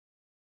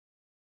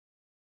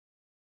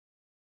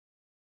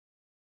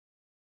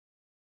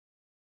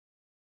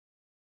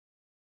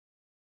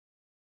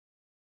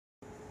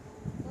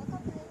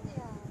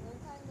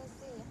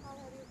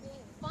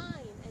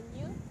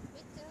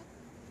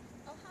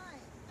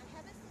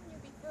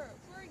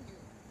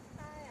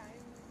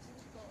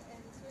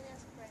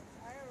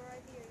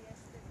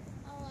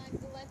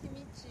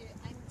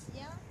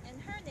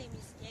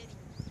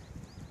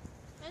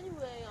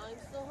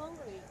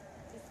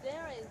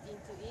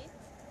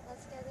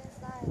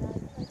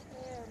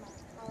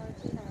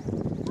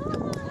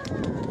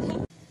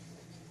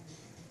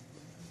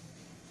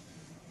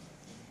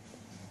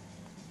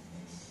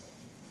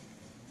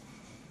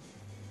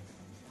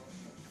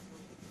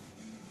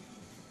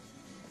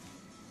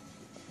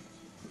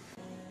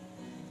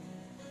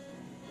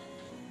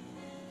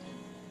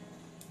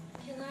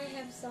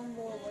some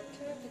more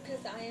water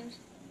because I am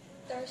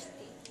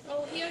thirsty.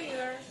 Oh, here you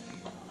are.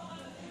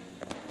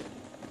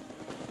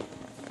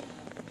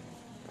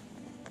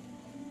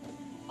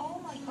 Oh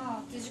my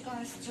god, did you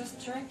guys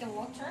just drink the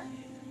water?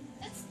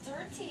 It's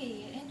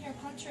dirty. In your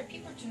country,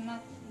 people do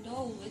not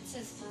know which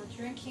is for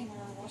drinking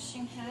or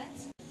washing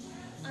hands.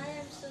 I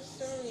am so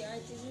sorry, I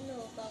didn't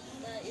know about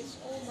that. It's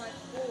all my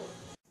fault.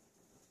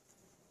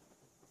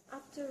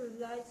 After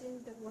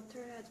realizing the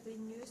water had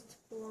been used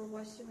for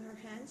washing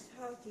her hands,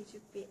 how did you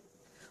feel?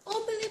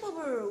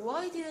 Unbelievable!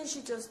 Why didn't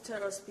she just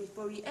tell us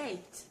before we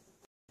ate?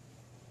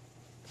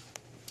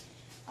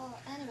 Oh,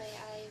 anyway,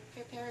 I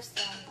prepared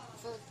some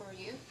food for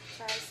you.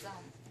 Try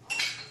some.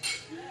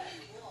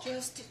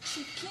 Just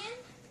chicken?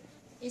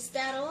 Is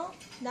that all?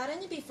 Not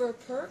any beef or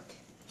pork?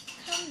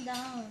 Calm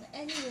down.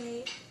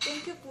 Anyway,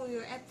 thank you for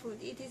your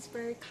effort. It is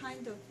very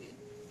kind of you.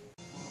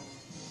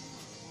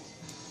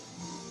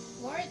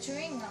 What are you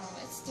doing now?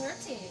 It's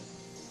dirty.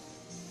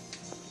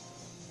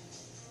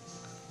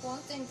 One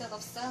thing that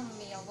upset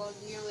me about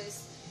you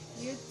is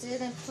you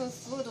didn't put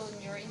food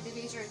on your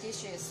individual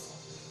dishes.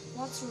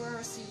 What's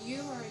worse,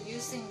 you are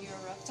using your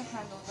left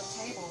hand on the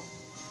table.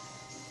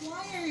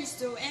 Why are you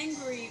so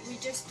angry? We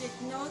just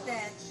didn't know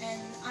that,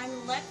 and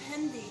I'm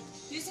left-handed.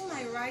 Using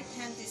my right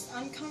hand is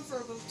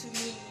uncomfortable to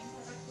me.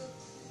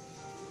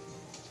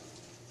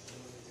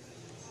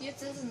 You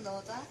didn't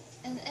know that?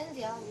 In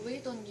India, we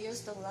don't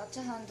use the left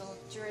hand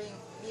during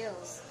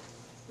meals.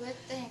 We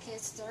think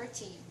it's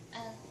dirty,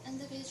 and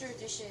individual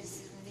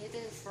dishes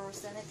needed for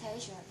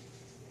sanitation.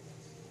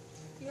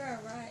 You are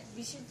right.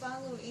 We should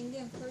follow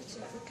Indian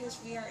culture because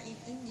we are in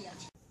India.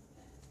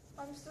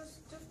 I'm so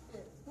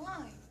stupid.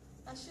 Why?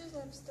 I should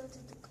have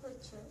studied the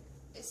culture.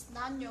 It's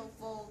not your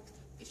fault.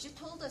 If she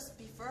told us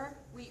before,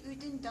 we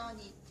wouldn't done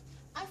it.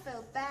 I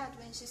felt bad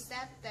when she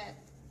said that.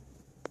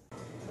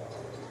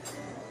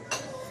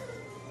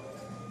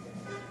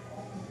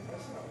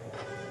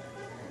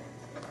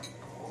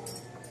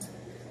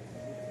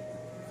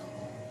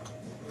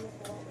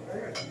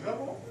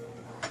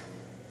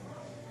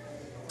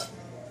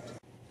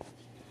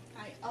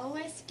 I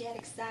always get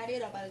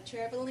excited about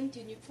traveling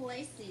to new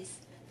places,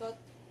 but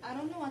I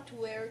don't know what to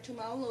wear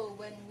tomorrow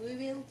when we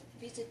will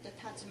visit the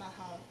Taj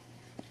Mahal.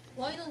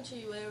 Why don't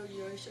you wear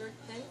your short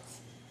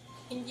pants?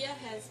 India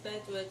has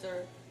bad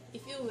weather.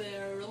 If you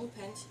wear long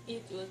pants,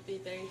 it would be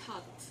very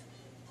hot.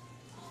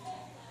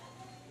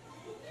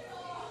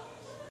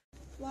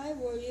 Why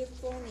were you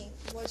phoning?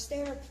 Was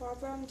there a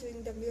problem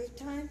during the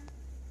mealtime?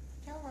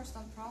 There was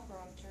some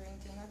problem during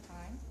dinner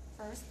time.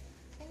 First,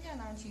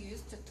 Indians aren't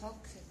used to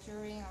talk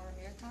during our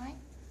mealtime.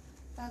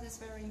 That is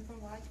very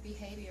impolite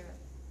behavior.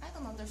 I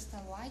don't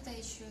understand why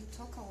they should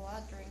talk a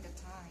lot during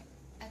the time.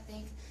 I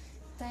think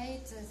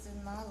they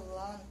did not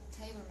learn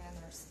table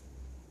manners.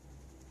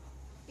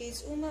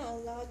 Is woman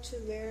allowed to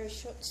wear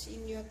shorts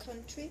in your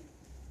country?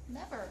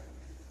 Never.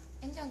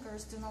 Indian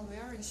girls do not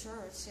wear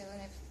shirts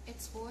even if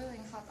it's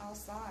boiling hot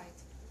outside.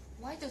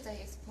 Why do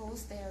they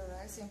expose their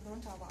legs in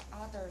front of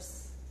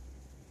others?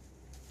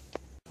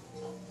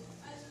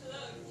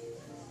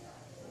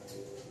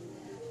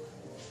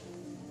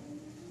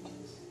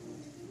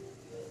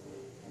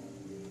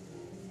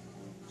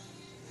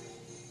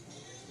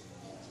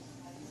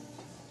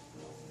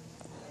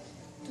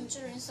 Don't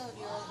you rinse out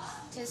your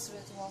teeth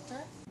with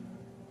water?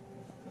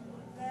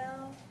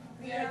 Well,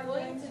 We are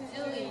going to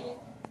do it.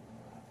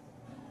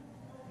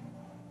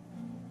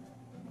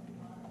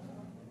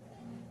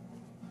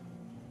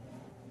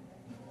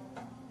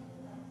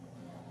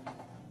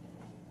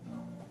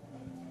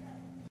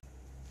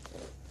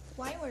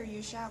 Why were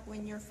you shocked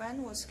when your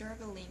friend was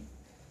gurgling?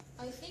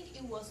 I think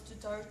it was too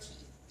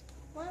dirty.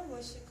 Why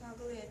was she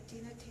ugly at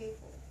dinner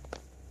table?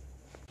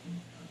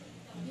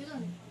 You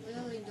don't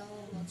really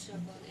know much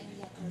about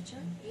Indian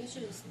culture. You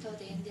should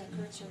study Indian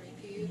culture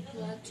if you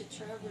plan to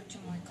travel to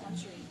my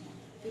country.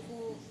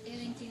 Before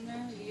eating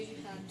dinner, you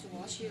have to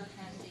wash your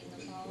hands in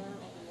a bowl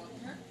of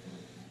water,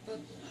 but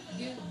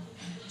you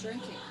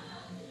drink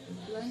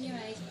it. When you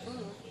ate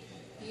food,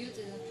 you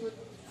didn't put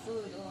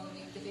food on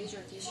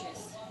individual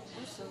dishes.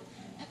 Also,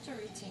 after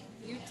eating,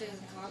 you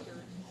didn't cover.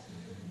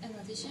 In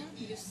addition,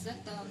 you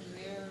sat down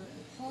where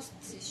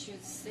hosts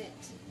should sit.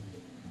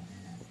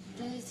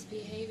 This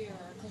behavior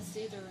are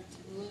considered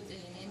rude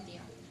in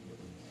India.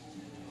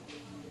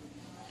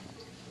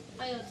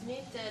 I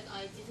admit that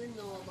I didn't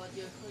know about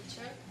your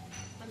culture.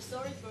 I'm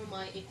sorry for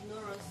my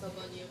ignorance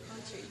about your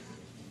country.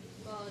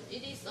 But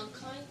it is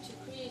unkind to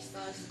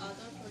criticize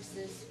other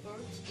person's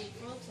birth in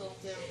front of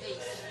their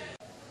face.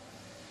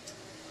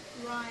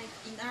 Right,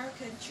 in our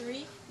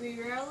country,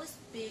 we rarely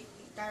speak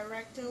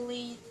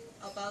directly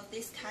about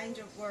this kind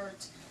of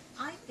words.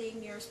 I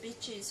think your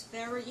speech is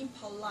very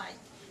impolite.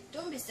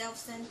 Don't be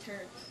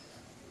self-centered.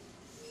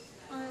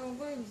 I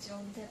agree with you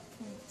on that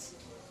point.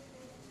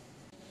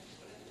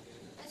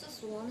 I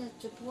just wanted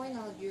to point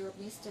out your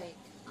mistake.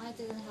 I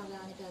didn't have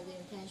any bad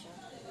intention.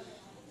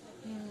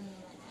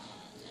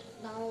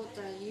 Now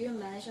that you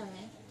mention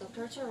it, the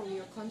culture of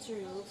your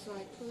country looks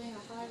like putting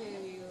a high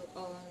value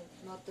on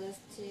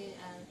modesty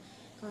and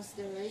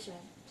consideration.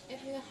 If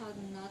you had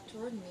not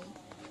told me,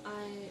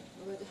 I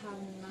would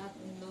have not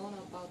known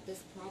about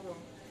this problem.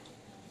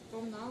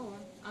 From now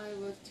on, I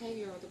would take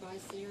your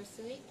advice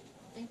seriously.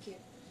 Thank you.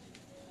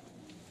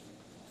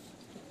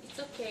 It's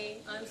okay.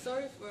 I'm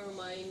sorry for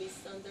my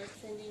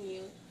misunderstanding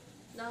you.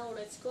 Now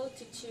let's go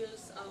to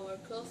choose our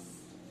clothes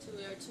to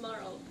wear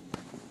tomorrow.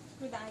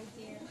 Good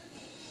idea.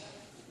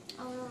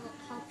 I will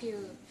help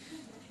you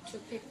to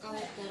pick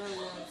out better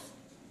ones.